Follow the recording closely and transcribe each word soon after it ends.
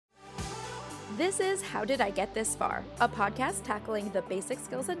This is How Did I Get This Far, a podcast tackling the basic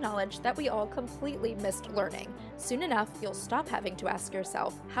skills and knowledge that we all completely missed learning. Soon enough, you'll stop having to ask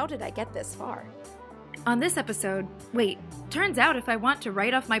yourself, how did I get this far? On this episode, turns out if I want to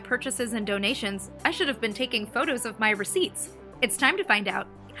write off my purchases and donations, I should have been taking photos of my receipts. It's time to find out,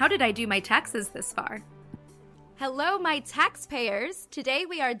 how did I do my taxes this far? Hello, my taxpayers! Today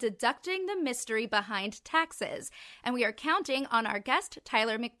we are deducting the mystery behind taxes, and we are counting on our guest,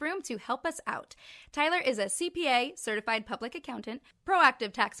 Tyler McBroom, to help us out. Tyler is a CPA, certified public accountant,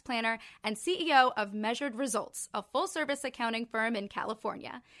 proactive tax planner, and CEO of Measured Results, a full-service accounting firm in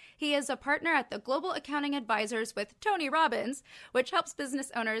California. He is a partner at the Global Accounting Advisors with Tony Robbins, which helps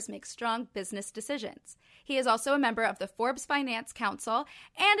business owners make strong business decisions. He is also a member of the Forbes Finance Council,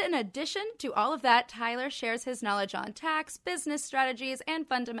 and in addition to all of that, Tyler shares his knowledge on tax, business strategies, and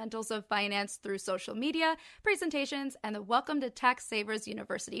fundamentals of finance through social media, presentations, and the Welcome to Tax Savers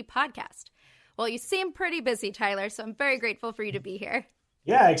University podcast. Well, you seem pretty busy, Tyler, so I'm very grateful for you to be here.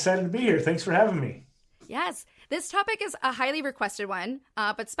 Yeah, excited to be here. Thanks for having me. Yes, this topic is a highly requested one,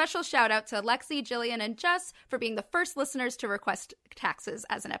 but special shout out to Lexi, Jillian, and Jess for being the first listeners to request taxes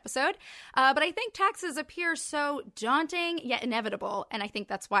as an episode. But I think taxes appear so daunting yet inevitable, and I think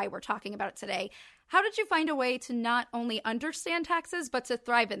that's why we're talking about it today. How did you find a way to not only understand taxes, but to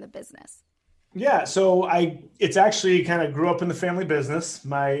thrive in the business? Yeah, so it's actually kind of grew up in the family business.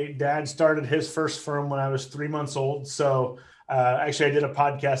 My dad started his first firm when I was 3 months old. So actually, I did a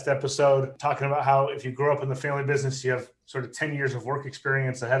podcast episode talking about how if you grow up in the family business, you have sort of 10 years of work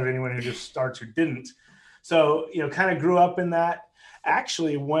experience ahead of anyone who just starts who didn't. So, kind of grew up in that.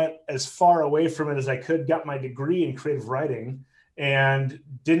 Actually went as far away from it as I could, got my degree in creative writing and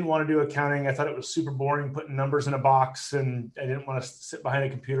didn't want to do accounting. I thought it was super boring putting numbers in a box and I didn't want to sit behind a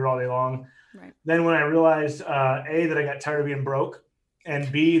computer all day long. Right. Then when I realized, A, that I got tired of being broke,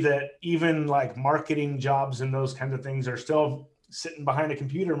 and B, that even like marketing jobs and those kinds of things are still sitting behind a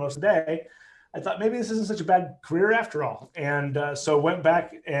computer most of the day, I thought maybe this isn't such a bad career after all. And so went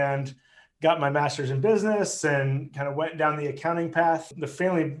back and got my master's in business and kind of went down the accounting path. The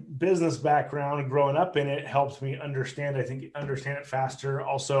family business background, growing up in it, helped me understand it faster.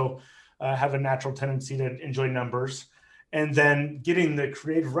 Also have a natural tendency to enjoy numbers. And then getting the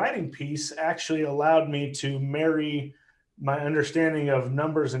creative writing piece actually allowed me to marry my understanding of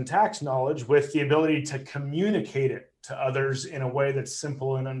numbers and tax knowledge with the ability to communicate it to others in a way that's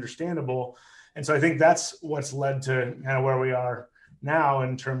simple and understandable. And so I think that's what's led to kind of where we are now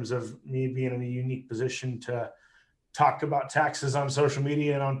in terms of me being in a unique position to talk about taxes on social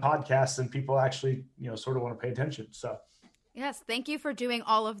media and on podcasts, and people actually, sort of want to pay attention. So. Yes, thank you for doing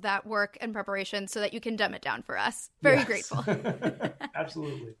all of that work and preparation so that you can dumb it down for us. Very grateful.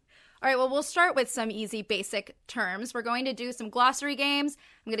 Absolutely. All right, well, we'll start with some easy basic terms. We're going to do some glossary games.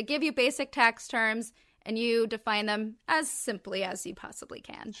 I'm going to give you basic tax terms, and you define them as simply as you possibly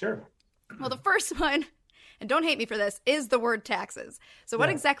can. Sure. Well, the first one, and don't hate me for this, is the word taxes. So what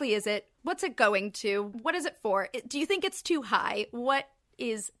exactly is it? What's it going to? What is it for? Do you think it's too high? What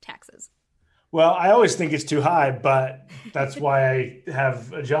is taxes? Well, I always think it's too high, but that's why I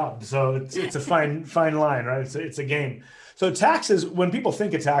have a job. So it's a fine line, right? It's a game. So taxes, when people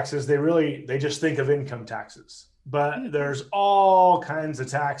think of taxes, they just think of income taxes. But there's all kinds of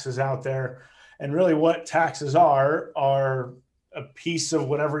taxes out there. And really what taxes are a piece of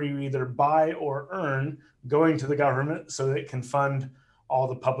whatever you either buy or earn going to the government so that it can fund all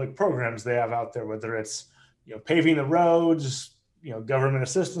the public programs they have out there, whether it's paving the roads, government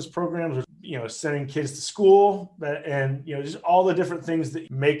assistance programs, or, sending kids to school, and, just all the different things that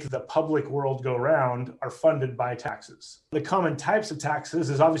make the public world go round are funded by taxes. The common types of taxes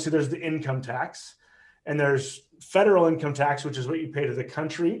is obviously there's the income tax, and there's federal income tax, which is what you pay to the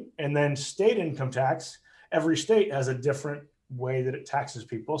country, and then state income tax. Every state has a different way that it taxes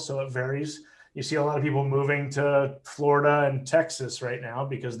people, so it varies. You see a lot of people moving to Florida and Texas right now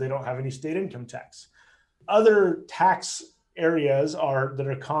because they don't have any state income tax. Other tax areas that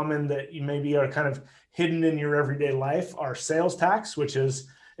are common that you maybe are kind of hidden in your everyday life are sales tax, which is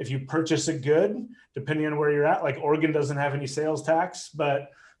if you purchase a good, depending on where you're at, like Oregon doesn't have any sales tax,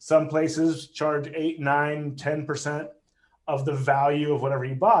 but some places charge 8, 9, 10% of the value of whatever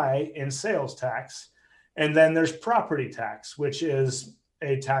you buy in sales tax. And then there's property tax, which is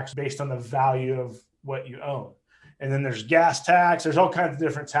a tax based on the value of what you own. And then there's gas tax. There's all kinds of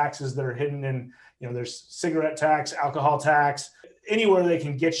different taxes that are hidden in, there's cigarette tax, alcohol tax, anywhere they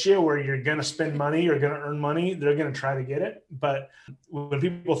can get you where you're going to spend money or going to earn money, they're going to try to get it. But when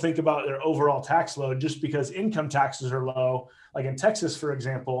people think about their overall tax load, just because income taxes are low, like in Texas, for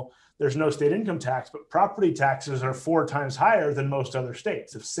example, there's no state income tax, but property taxes are 4 times higher than most other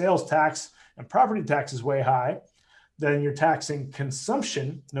states. If sales tax and property tax is way high, then you're taxing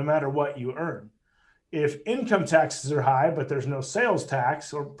consumption no matter what you earn. If income taxes are high, but there's no sales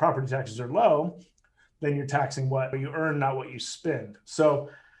tax or property taxes are low, then you're taxing what you earn, not what you spend. So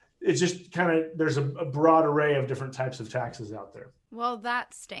it's just kind of, there's a broad array of different types of taxes out there. Well,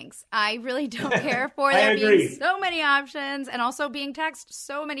 that stinks. I really don't care for there being so many options and also being taxed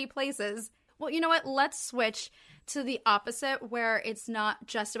so many places. Well, you know what? Let's switch to the opposite, where it's not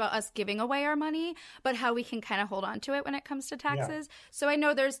just about us giving away our money, but how we can kind of hold on to it when it comes to taxes. Yeah. So I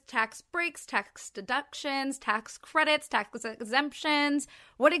know there's tax breaks, tax deductions, tax credits, tax exemptions.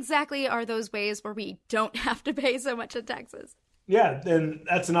 What exactly are those ways where we don't have to pay so much in taxes? Yeah, and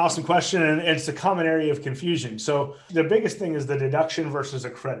that's an awesome question, and it's a common area of confusion. So the biggest thing is the deduction versus a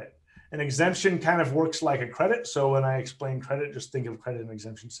credit. An exemption kind of works like a credit. So when I explain credit, just think of credit and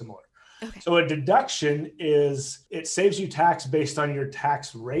exemption similar. Okay. So a deduction is, it saves you tax based on your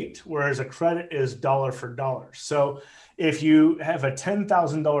tax rate, whereas a credit is dollar for dollar. So if you have a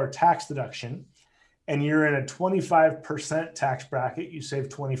 $10,000 tax deduction and you're in a 25% tax bracket, you save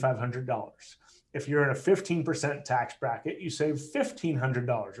 $2,500. If you're in a 15% tax bracket, you save $1,500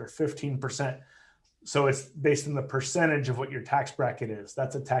 or 15%. So it's based on the percentage of what your tax bracket is.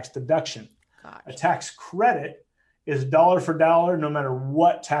 That's a tax deduction. Gotcha. A tax credit is dollar for dollar, no matter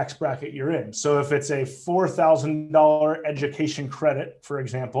what tax bracket you're in. So if it's a $4,000 education credit, for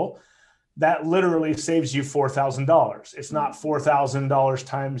example, that literally saves you $4,000. It's not $4,000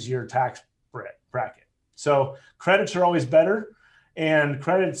 times your tax bracket. So credits are always better, and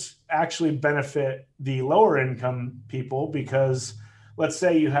credits actually benefit the lower income people, because let's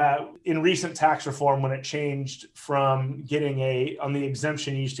say you have, in recent tax reform, when it changed from getting on the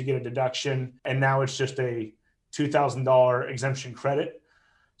exemption, you used to get a deduction, and now it's just a $2,000 exemption credit.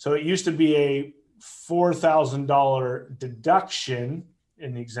 So it used to be a $4,000 deduction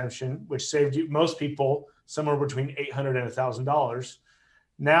in the exemption, which saved you, most people, somewhere between $800 and $1,000.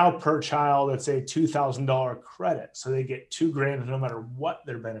 Now per child, it's a $2,000 credit. So they get $2,000 no matter what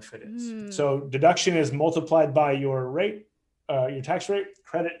their benefit is. So deduction is multiplied by your rate, your tax rate.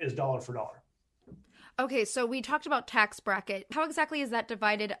 Credit is dollar for dollar. Okay, so we talked about tax bracket. How exactly is that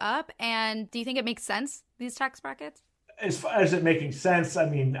divided up? And do you think it makes sense, these tax brackets? As far as it making sense, I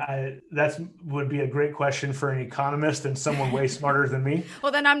mean, that would be a great question for an economist and someone way smarter than me.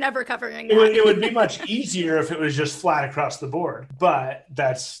 Well, then I'm never covering that. It would be much easier if it was just flat across the board. But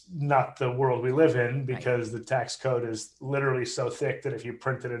that's not the world we live in, because the tax code is literally so thick that if you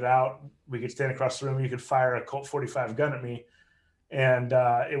printed it out, we could stand across the room, you could fire a Colt 45 gun at me, and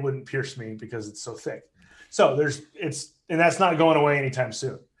it wouldn't pierce me because it's so thick. So and that's not going away anytime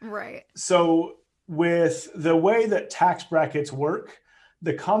soon. Right. So with the way that tax brackets work,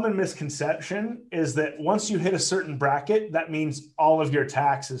 the common misconception is that once you hit a certain bracket, that means all of your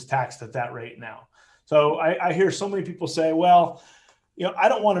tax is taxed at that rate now. So I hear so many people say, well, I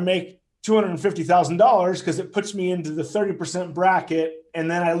don't want to make $250,000 because it puts me into the 30% bracket and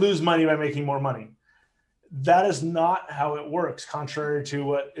then I lose money by making more money. That is not how it works, contrary to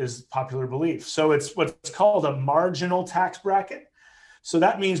what is popular belief. So it's what's called a marginal tax bracket. So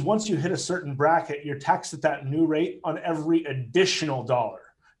that means once you hit a certain bracket, you're taxed at that new rate on every additional dollar,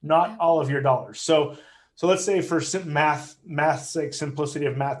 not all of your dollars. So let's say, for math's sake, simplicity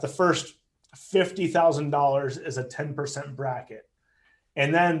of math, the first $50,000 is a 10% bracket.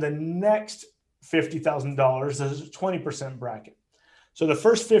 And then the next $50,000 is a 20% bracket. So the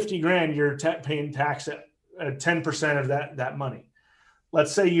first $50,000, you're paying tax at 10% of that money.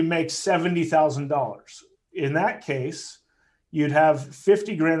 Let's say you make $70,000. In that case, you'd have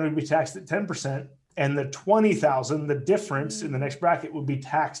 $50,000 would be taxed at 10%, and the $20,000, the difference in the next bracket, would be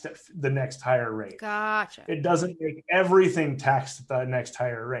taxed at the next higher rate. Gotcha. It doesn't make everything taxed at the next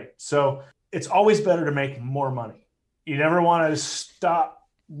higher rate. So it's always better to make more money. You never want to stop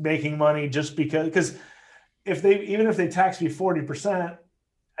making money just because even if they tax me 40%,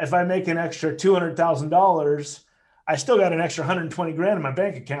 if I make an extra $200,000, I still got an extra $120,000 in my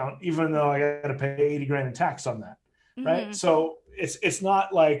bank account, even though I got to pay $80,000 in tax on that. Right. Mm-hmm. So it's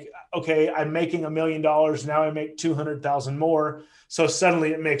not like, okay, I'm making $1 million. Now I make 200,000 more. So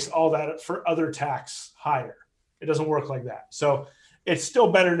suddenly it makes all that for other tax higher. It doesn't work like that. So it's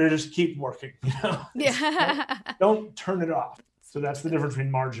still better to just keep working. Yeah. Don't turn it off. So that's the difference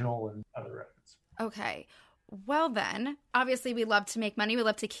between marginal and other revenues. Okay. Well, then, obviously, we love to make money. We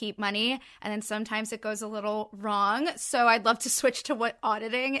love to keep money. And then sometimes it goes a little wrong. So I'd love to switch to what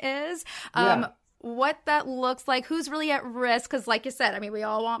auditing is. What that looks like, who's really at risk. Because like you said, I mean, we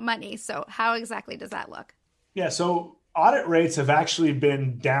all want money. So how exactly does that look? Yeah. So audit rates have actually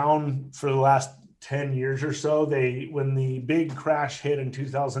been down for the last 10 years or so. When the big crash hit in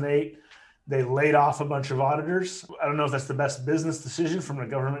 2008, They laid off a bunch of auditors. I don't know if that's the best business decision from a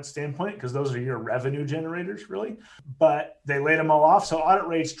government standpoint, because those are your revenue generators, really. But they laid them all off. So audit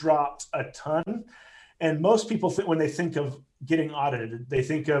rates dropped a ton. And most people think, when they think of getting audited, they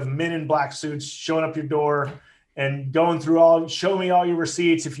think of men in black suits showing up your door and going through show me all your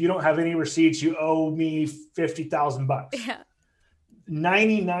receipts. If you don't have any receipts, you owe me $50,000. Yeah.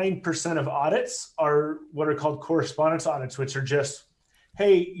 99% of audits are what are called correspondence audits, which are just,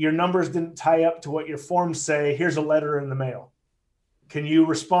 hey, your numbers didn't tie up to what your forms say. Here's a letter in the mail. Can you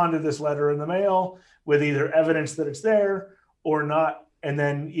respond to this letter in the mail with either evidence that it's there or not? And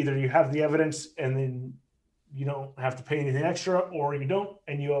then either you have the evidence and then you don't have to pay anything extra, or you don't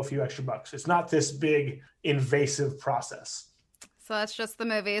and you owe a few extra bucks. It's not this big invasive process. So that's just the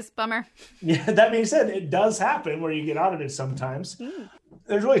movies. Bummer. Yeah, that being said, it does happen where you get audited sometimes.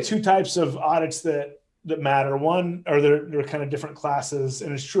 There's really two types of audits that matter. One, or they're kind of different classes,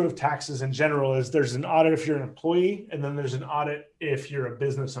 and it's true of taxes in general, is there's an audit if you're an employee, and then there's an audit if you're a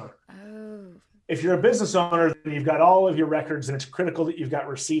business owner. If you're a business owner, then you've got all of your records, and it's critical that you've got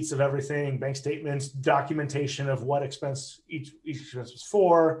receipts of everything, bank statements, documentation of what expense each expense was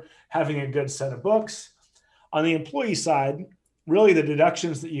for, having a good set of books. On the employee side, really the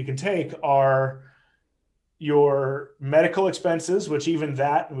deductions that you can take are your medical expenses, which even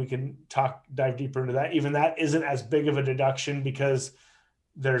that, and we can dive deeper into that, even that isn't as big of a deduction because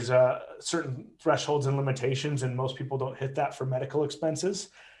there's certain thresholds and limitations, and most people don't hit that for medical expenses.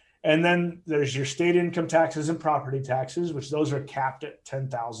 And then there's your state income taxes and property taxes, which those are capped at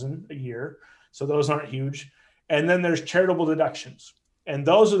 $10,000 a year. So those aren't huge. And then there's charitable deductions. And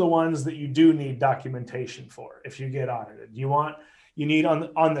those are the ones that you do need documentation for if you get audited. You need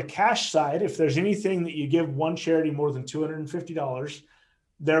on the cash side, if there's anything that you give one charity more than $250,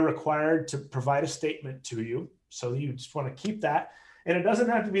 they're required to provide a statement to you. So you just want to keep that. And it doesn't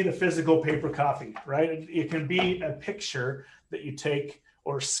have to be the physical paper copy, right? It can be a picture that you take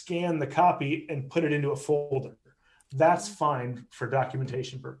or scan the copy and put it into a folder. That's fine for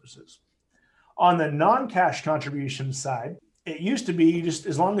documentation purposes. On the non-cash contribution side, it used to be just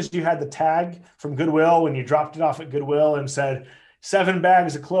as long as you had the tag from Goodwill when you dropped it off at Goodwill and said 7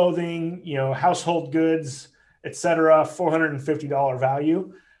 bags of clothing, household goods, etc., $450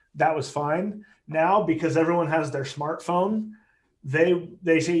 value, that was fine. Now, because everyone has their smartphone,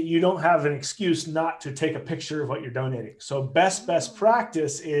 they say you don't have an excuse not to take a picture of what you're donating. So best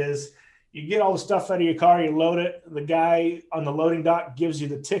practice is you get all the stuff out of your car, you load it, the guy on the loading dock gives you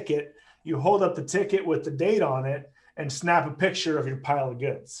the ticket, you hold up the ticket with the date on it and snap a picture of your pile of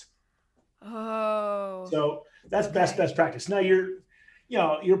goods. Oh. So that's best practice. Now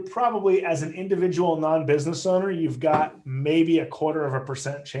you're probably, as an individual non-business owner, you've got maybe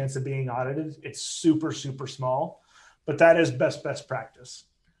 0.25% chance of being audited. It's super, super small. But that is best practice.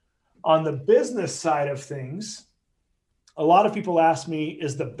 On the business side of things, a lot of people ask me,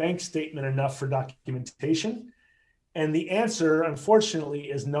 is the bank statement enough for documentation? And the answer, unfortunately,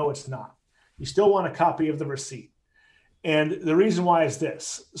 is no, it's not. You still want a copy of the receipt. And the reason why is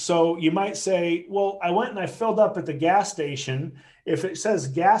this. So you might say, well, I went and I filled up at the gas station. If it says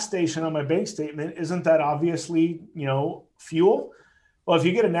gas station on my bank statement, isn't that obviously, fuel? Well, if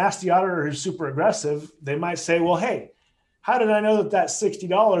you get a nasty auditor who's super aggressive, they might say, well, hey, how did I know that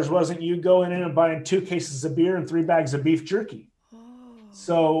 $60 wasn't you going in and buying 2 cases of beer and 3 bags of beef jerky? Oh.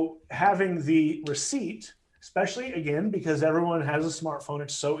 So having the receipt, especially again, because everyone has a smartphone,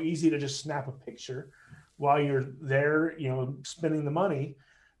 it's so easy to just snap a picture while you're there, spending the money.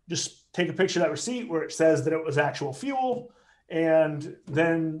 Just take a picture of that receipt where it says that it was actual fuel, and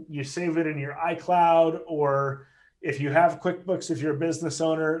then you save it in your iCloud, or if you have QuickBooks, if you're a business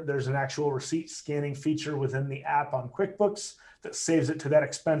owner, there's an actual receipt scanning feature within the app on QuickBooks that saves it to that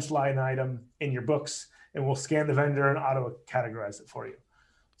expense line item in your books, and will scan the vendor and auto-categorize it for you.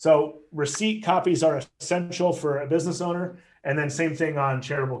 So receipt copies are essential for a business owner, and then same thing on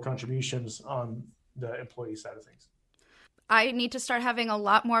charitable contributions on the employee side of things. I need to start having a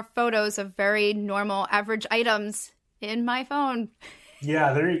lot more photos of very normal, average items in my phone.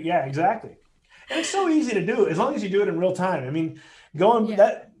 Yeah, exactly. And it's so easy to do as long as you do it in real time. I mean,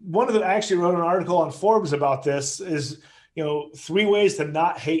 I actually wrote an article on Forbes about this is, 3 ways to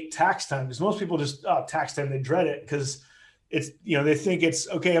not hate tax time. Because most people just, tax time, they dread it because it's, they think it's,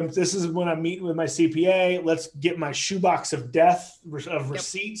 okay, this is when I'm meeting with my CPA. Let's get my shoebox of death of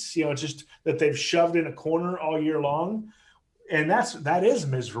receipts, just that they've shoved in a corner all year long. And that is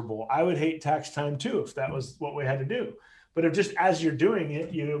miserable. I would hate tax time too, if that was what we had to do. But if just as you're doing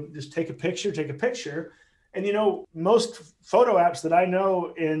it, just take a picture, And, most photo apps that I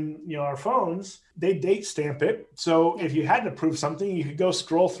know in, our phones, they date stamp it. So if you had to prove something, you could go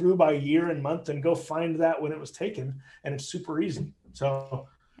scroll through by year and month and go find that when it was taken. And it's super easy. So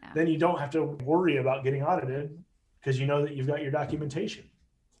then you don't have to worry about getting audited because you know that you've got your documentation.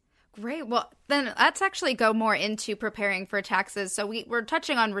 Great. Well, then let's actually go more into preparing for taxes. So we're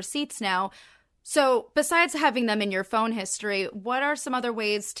touching on receipts now. So besides having them in your phone history, what are some other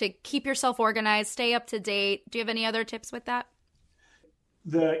ways to keep yourself organized, stay up to date? Do you have any other tips with that?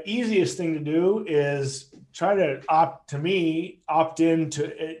 The easiest thing to do is try to opt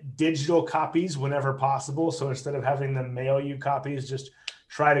into digital copies whenever possible. So instead of having them mail you copies, just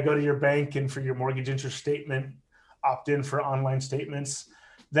try to go to your bank and for your mortgage interest statement, opt in for online statements.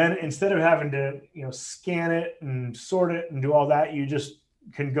 Then instead of having to, scan it and sort it and do all that, you just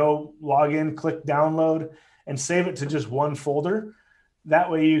can go log in, click download, and save it to just one folder. That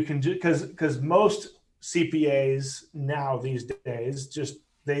way you can because most CPAs now these days just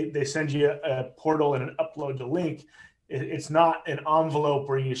they send you a portal and upload the link. It's not an envelope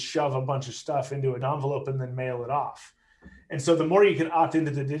where you shove a bunch of stuff into an envelope and then mail it off. And so the more you can opt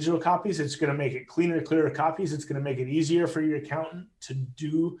into the digital copies, it's going to make it cleaner, clearer copies. It's going to make it easier for your accountant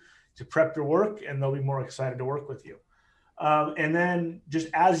to prep your work, and they'll be more excited to work with you. And then just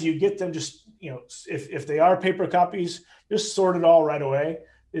as you get them, just, if they are paper copies, just sort it all right away.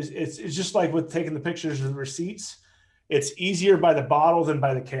 It's just like with taking the pictures of the receipts. It's easier by the bottle than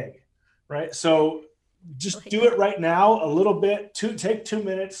by the keg, right? So just do it right now, a little bit, take 2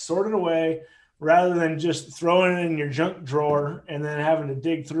 minutes, sort it away, rather than just throwing it in your junk drawer and then having to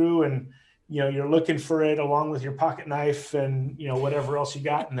dig through and, you're looking for it along with your pocket knife and, whatever else you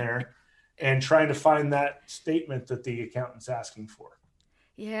got in there and trying to find that statement that the accountant's asking for.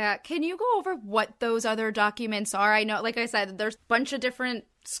 Yeah. Can you go over what those other documents are? I know, like I said, there's a bunch of different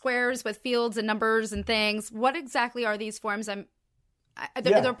squares with fields and numbers and things. What exactly are these forms?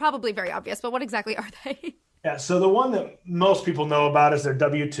 They're probably very obvious, but what exactly are they? Yeah, so the one that most people know about is their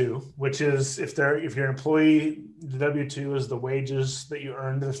W-2, which is if you're an employee, the W-2 is the wages that you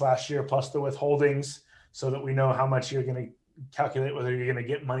earned this last year plus the withholdings, so that we know how much you're going to calculate whether you're going to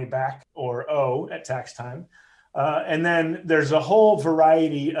get money back or owe at tax time. And then there's a whole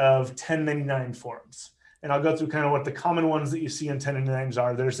variety of 1099 forms. And I'll go through kind of what the common ones that you see in 1099s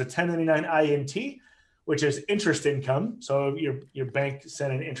are. There's a 1099 INT, which is interest income. So your bank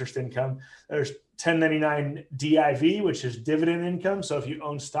sent an interest income. There's 1099 DIV, which is dividend income. So if you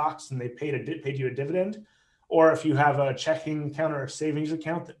own stocks and they paid you a dividend, or if you have a checking account or a savings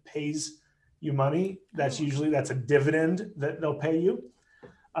account that pays you money, that's a dividend that they'll pay you.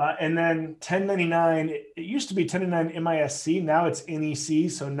 And then 1099, it used to be 1099 MISC. Now it's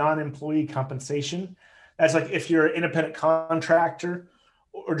NEC, so non-employee compensation. That's like if you're an independent contractor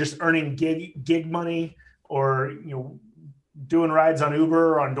or just earning gig money, or doing rides on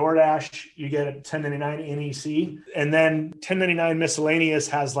Uber or on DoorDash, you get a 1099 NEC. And then 1099 miscellaneous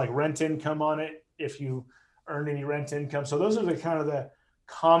has like rent income on it if you earn any rent income. So those are the kind of the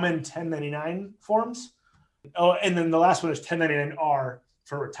common 1099 forms. Oh, and then the last one is 1099R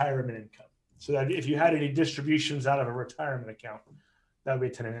for retirement income. So that if you had any distributions out of a retirement account, that would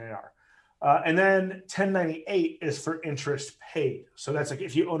be 1099R. And then 1098 is for interest paid. So that's like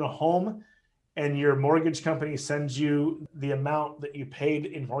if you own a home and your mortgage company sends you the amount that you paid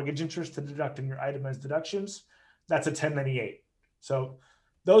in mortgage interest to deduct in your itemized deductions, that's a 1098. So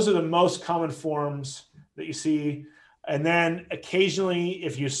those are the most common forms that you see. And then occasionally,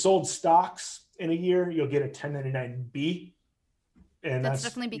 if you sold stocks in a year, you'll get a 1099B. And that's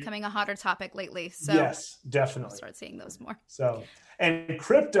definitely becoming a hotter topic lately. So yes, definitely. We'll start seeing those more. So, and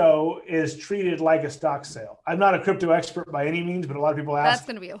crypto is treated like a stock sale. I'm not a crypto expert by any means, but a lot of people ask. That's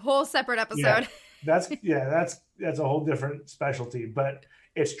going to be a whole separate episode. That's a whole different specialty. But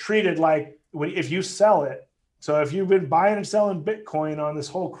it's treated like if you sell it. So if you've been buying and selling Bitcoin on this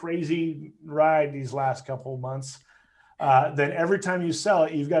whole crazy ride these last couple of months, then every time you sell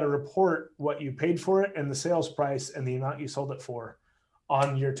it, you've got to report what you paid for it and the sales price and the amount you sold it for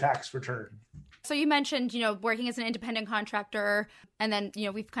on your tax return. So you mentioned, working as an independent contractor, and then,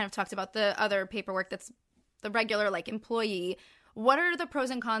 we've kind of talked about the other paperwork that's the regular like employee. What are the pros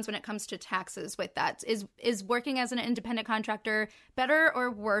and cons when it comes to taxes with that? Is working as an independent contractor better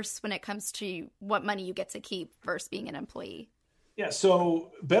or worse when it comes to what money you get to keep versus being an employee? Yeah,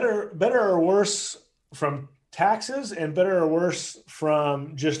 so better or worse from taxes and better or worse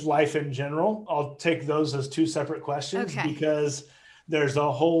from just life in general? I'll take those as two separate questions because there's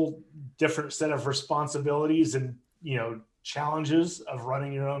a whole different set of responsibilities and, challenges of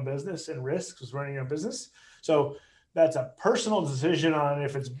running your own business and risks of running your own business. So that's a personal decision on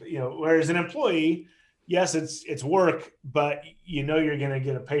if it's, whereas an employee, yes, it's work, but you know you're going to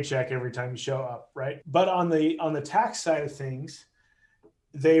get a paycheck every time you show up, right? But on the tax side of things,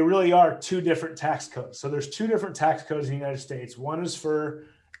 they really are two different tax codes. So there's two different tax codes in the United States. One is for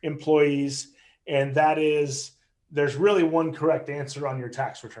employees, and that is there's really one correct answer on your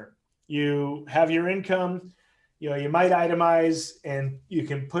tax return. You have your income, you might itemize and you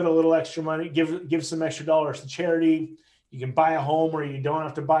can put a little extra money, give some extra dollars to charity. You can buy a home or you don't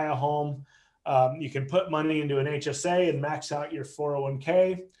have to buy a home. You can put money into an HSA and max out your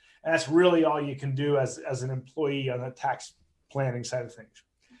 401k. And that's really all you can do as an employee on the tax planning side of things.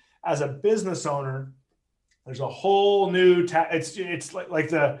 As a business owner, there's a whole new it's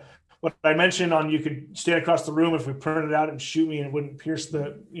like what I mentioned on, you could stand across the room if we printed it out and shoot me and it wouldn't pierce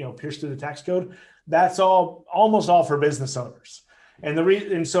through the tax code. That's almost all for business owners.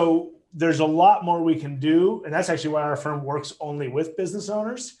 And so there's a lot more we can do. And that's actually why our firm works only with business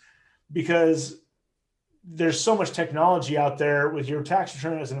owners, because there's so much technology out there with your tax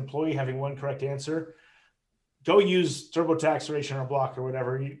return as an employee having one correct answer. Go use TurboTax or H&R Block or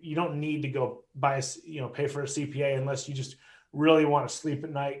whatever. You don't need to go pay for a CPA unless you just really want to sleep at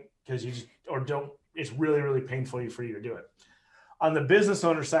night because it's really, really painful for you to do it. On the business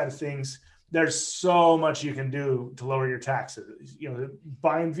owner side of things, there's so much you can do to lower your taxes.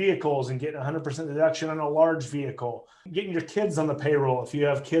 Buying vehicles and getting 100% deduction on a large vehicle, getting your kids on the payroll. If you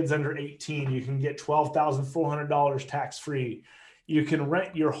have kids under 18, you can get $12,400 tax-free. You can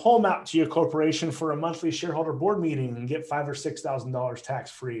rent your home out to your corporation for a monthly shareholder board meeting and get $5,000 or $6,000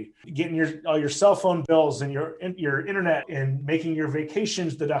 tax-free. Getting all your cell phone bills and your internet and making your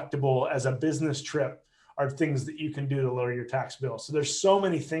vacations deductible as a business trip are things that you can do to lower your tax bill. So there's so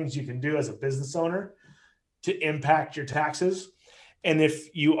many things you can do as a business owner to impact your taxes. And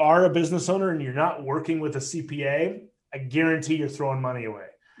if you are a business owner and you're not working with a CPA, I guarantee you're throwing money away.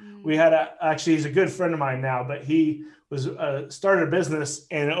 We had actually, he's a good friend of mine now, but he was started a business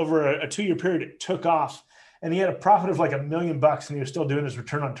and over a 2-year period, it took off and he had a profit of like $1 million and he was still doing his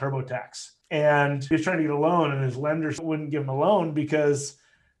return on TurboTax. And he was trying to get a loan and his lenders wouldn't give him a loan because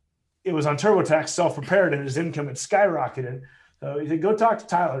it was on TurboTax self-prepared and his income had skyrocketed. So he said, go talk to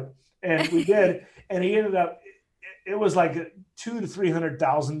Tyler. And we did. And he ended up, it was like $200,000 to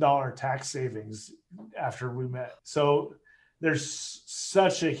 $300,000 tax savings after we met. So there's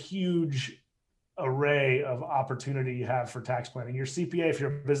such a huge array of opportunity you have for tax planning. Your CPA, if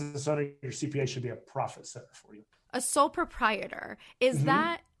you're a business owner, your CPA should be a profit center for you. A sole proprietor, is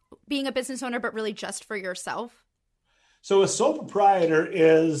that being a business owner, but really just for yourself? So a sole proprietor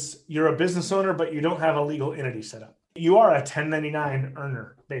is you're a business owner, but you don't have a legal entity set up. You are a 1099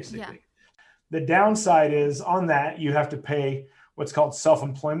 earner, basically. Yeah. The downside is on that, you have to pay what's called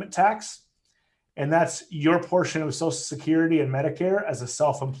self-employment tax. And that's your portion of Social Security and Medicare as a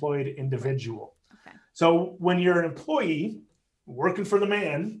self-employed individual. Okay. So when you're an employee working for the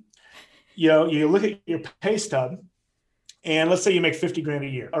man, you look at your pay stub and let's say you make $50,000 a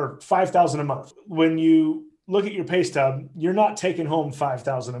year or $5,000 a month. When you look at your pay stub, you're not taking home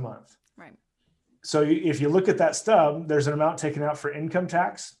 $5,000 a month. Right. So if you look at that stub, there's an amount taken out for income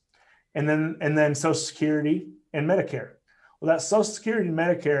tax and then Social Security and Medicare. Well, that Social Security and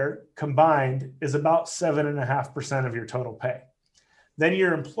Medicare combined is about 7.5% of your total pay. Then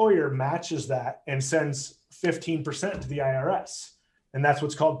your employer matches that and sends 15% to the IRS. And that's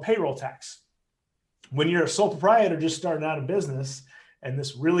what's called payroll tax. When you're a sole proprietor just starting out a business, and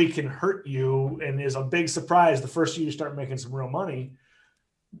this really can hurt you and is a big surprise the first year you start making some real money,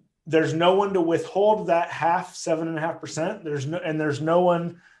 there's no one to withhold that half, 7.5%. There's no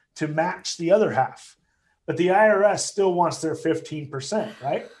one to match the other half. But the IRS still wants their 15%,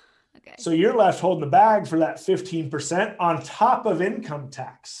 right? Okay. So you're left holding the bag for that 15% on top of income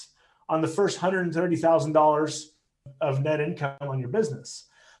tax on the first $130,000 of net income on your business.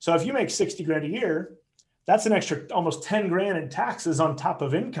 So if you make $60,000 a year, that's an extra almost $10,000 in taxes on top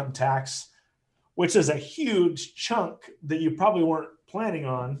of income tax, which is a huge chunk that you probably weren't planning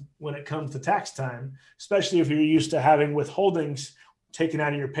on when it comes to tax time, especially if you're used to having withholdings taken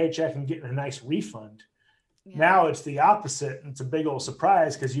out of your paycheck and getting a nice refund. Yeah. Now it's the opposite. And it's a big old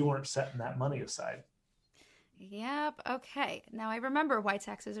surprise because you weren't setting that money aside. Yep. Okay. Now I remember why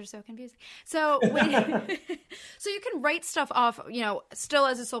taxes are so confusing. So so you can write stuff off, still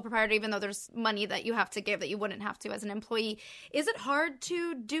as a sole proprietor, even though there's money that you have to give that you wouldn't have to as an employee. Is it hard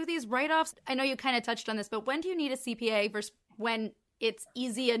to do these write-offs? I know you kind of touched on this, but when do you need a CPA versus when it's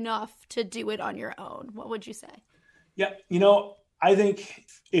easy enough to do it on your own? What would you say? Yeah. I think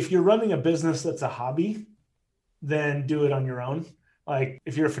if you're running a business that's a hobby, then do it on your own. Like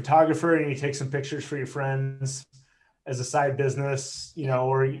if you're a photographer and you take some pictures for your friends as a side business,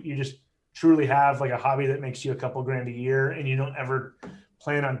 or you just truly have like a hobby that makes you a couple grand a year and you don't ever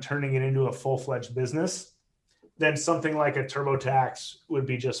plan on turning it into a full-fledged business, then something like a TurboTax would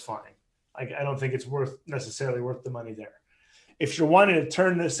be just fine. Like, I don't think it's necessarily worth the money there. If you're wanting to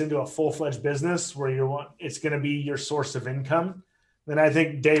turn this into a full-fledged business where it's going to be your source of income, then I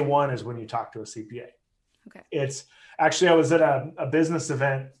think day one is when you talk to a CPA. Okay. It's actually, I was at a business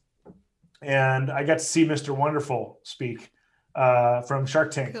event and I got to see Mr. Wonderful speak from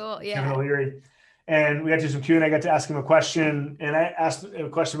Shark Tank. Cool. Yeah. Kevin O'Leary. And we got to do some Q&A. I got to ask him a question, and I asked a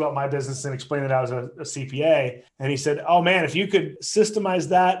question about my business and explained that I was a CPA. And he said, "Oh man, if you could systemize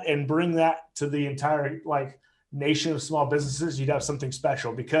that and bring that to the entire nation of small businesses, you'd have something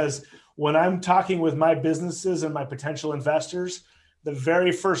special." Because when I'm talking with my businesses and my potential investors, the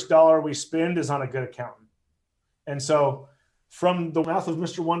very first dollar we spend is on a good accountant. And so from the mouth of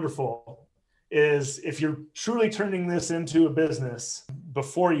Mr. Wonderful is, if you're truly turning this into a business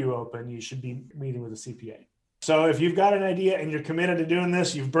before you open, you should be meeting with a CPA. So if you've got an idea and you're committed to doing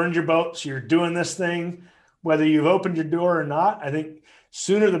this, you've burned your boats, you're doing this thing, whether you've opened your door or not, I think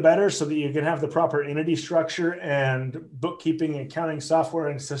sooner the better, so that you can have the proper entity structure and bookkeeping and accounting software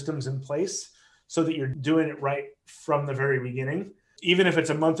and systems in place so that you're doing it right from the very beginning. Even if it's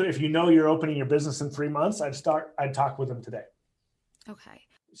a month, if you know you're opening your business in 3 months, I'd talk with them today. Okay.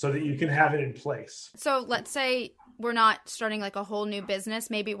 So that you can have it in place. So let's say we're not starting like a whole new business.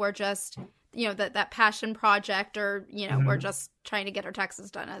 Maybe we're just, that passion project, or, we're just trying to get our taxes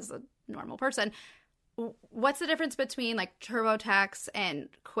done as a normal person. What's the difference between like TurboTax and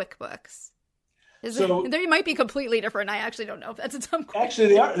QuickBooks? They might be completely different. I actually don't know if that's a dumb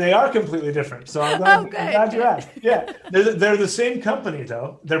question. Actually, they are completely different. So I'm glad you asked. Yeah, they're the same company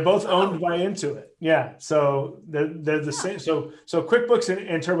though. They're both owned by Intuit. Yeah, so they're the same. So QuickBooks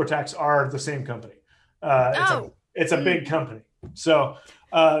and TurboTax are the same company. It's a big company. So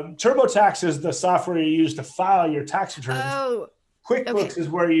TurboTax is the software you use to file your tax returns. QuickBooks is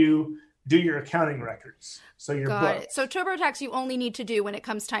where you do your accounting records. So your books. So TurboTax you only need to do when it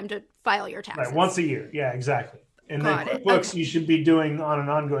comes time to file your taxes. Right, once a year. Yeah, exactly. And then QuickBooks you should be doing on an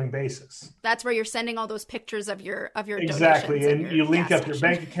ongoing basis. That's where you're sending all those pictures of your exactly, and you link up your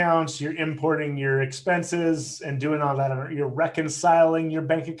bank accounts. You're importing your expenses and doing all that. You're reconciling your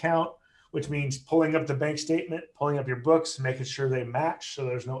bank account, which means pulling up the bank statement, pulling up your books, making sure they match so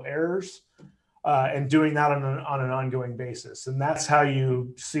there's no errors. And doing that on an ongoing basis. And that's how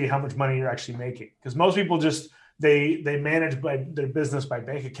you see how much money you're actually making. Because most people just, they manage their business by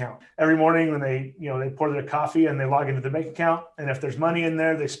bank account. Every morning when they pour their coffee and they log into the bank account, and if there's money in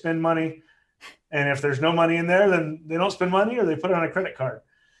there, they spend money. And if there's no money in there, then they don't spend money, or they put it on a credit card.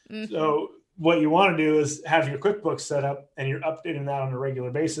 Mm-hmm. So what you want to do is have your QuickBooks set up, and you're updating that on a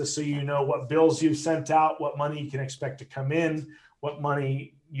regular basis. So you know what bills you've sent out, what money you can expect to come in, what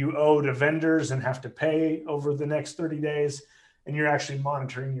money you owe to vendors and have to pay over the next 30 days. And you're actually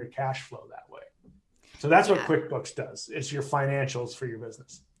monitoring your cash flow that way. So that's what QuickBooks does. It's your financials for your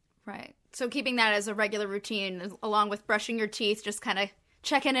business. Right. So keeping that as a regular routine, along with brushing your teeth, just kind of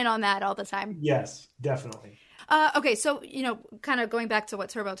checking in on that all the time. Yes, definitely. Okay. So, kind of going back to what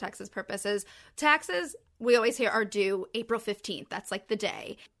TurboTax's purpose is, taxes, we always hear, are due April 15th. That's like the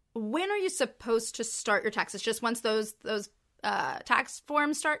day. When are you supposed to start your taxes? Just once those tax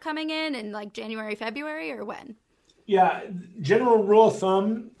forms start coming in like January, February, or when? Yeah, general rule of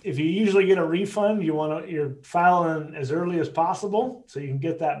thumb, if you usually get a refund, you're filing as early as possible so you can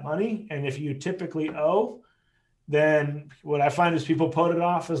get that money. And if you typically owe, then what I find is people put it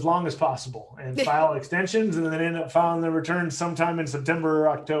off as long as possible and file extensions, and then end up filing their returns sometime in September or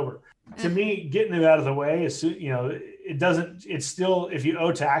October. To me, getting it out of the way is, it's still, if you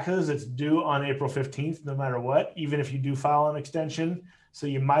owe taxes, it's due on April 15th, no matter what, even if you do file an extension. So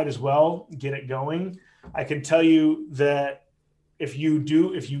you might as well get it going. I can tell you that if you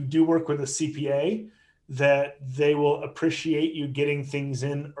do work with a CPA, that they will appreciate you getting things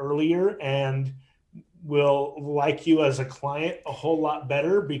in earlier and will like you as a client a whole lot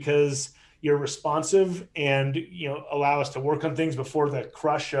better, because you're responsive and allow us to work on things before the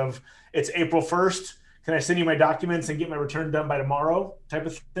crush of it's April 1st. Can I send you my documents and get my return done by tomorrow type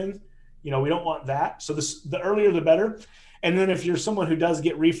of thing? We don't want that. So the earlier the better. And then if you're someone who does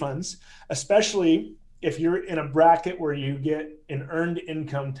get refunds, especially if you're in a bracket where you get an earned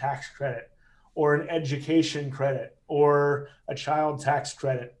income tax credit or an education credit or a child tax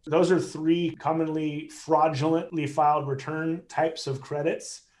credit, those are 3 commonly fraudulently filed return types of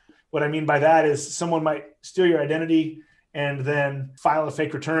credits. What I mean by that is someone might steal your identity and then file a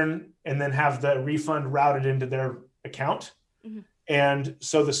fake return and then have the refund routed into their account. Mm-hmm. And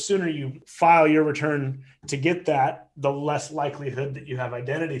so the sooner you file your return to get that, the less likelihood that you have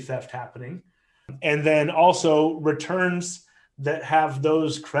identity theft happening. And then also returns that have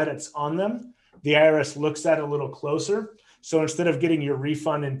those credits on them, the IRS looks at it a little closer. So instead of getting your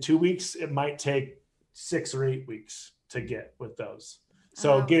refund in 2 weeks, it might take 6 or 8 weeks to get with those.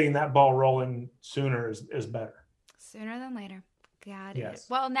 So getting that ball rolling sooner is better. Sooner than later. Got Yes.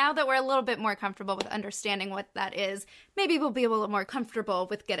 it. Well, now that we're a little bit more comfortable with understanding what that is, maybe we'll be a little more comfortable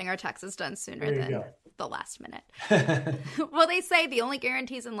with getting our taxes done sooner than the last minute. Well, they say the only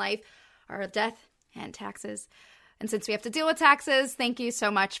guarantees in life are death and taxes. And since we have to deal with taxes, thank you so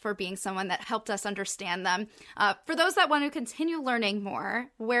much for being someone that helped us understand them. For those that want to continue learning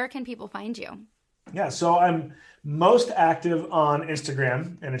more, where can people find you? Yeah, so I'm most active on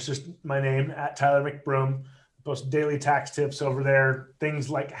Instagram, and it's just my name, @TylerMcBroom. Post daily tax tips over there, things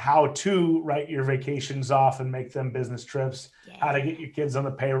like how to write your vacations off and make them business trips, how to get your kids on the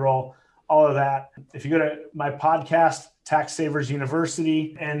payroll, all of that. If you go to my podcast, Tax Savers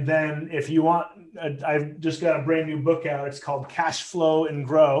University, and then if you want, I've just got a brand new book out. It's called Cash Flow and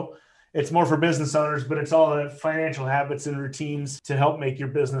Grow. It's more for business owners, but it's all the financial habits and routines to help make your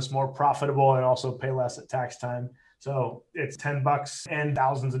business more profitable and also pay less at tax time. So it's $10 and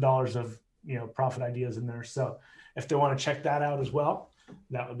thousands of dollars of profit ideas in there. So if they want to check that out as well,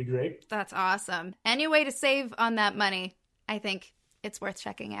 that would be great. That's awesome. Any way to save on that money, I think it's worth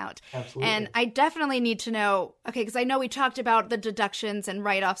checking out. Absolutely. And I definitely need to know, because I know we talked about the deductions and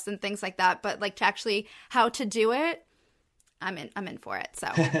write-offs and things like that, but like to actually how to do it, I'm in for it. So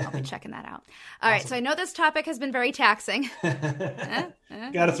I'll be checking that out. All right. So I know this topic has been very taxing. Got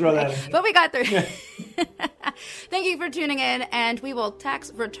to throw that in. But we got through. Thank you for tuning in, and we will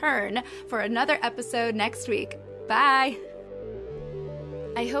tax return for another episode next week. Bye.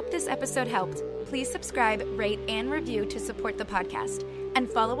 I hope this episode helped. Please subscribe, rate, and review to support the podcast. And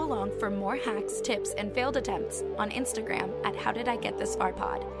follow along for more hacks, tips, and failed attempts on Instagram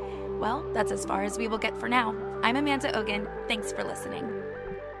 @HowDidIGetThisFarPod. Well, that's as far as we will get for now. I'm Amanda Ogun. Thanks for listening.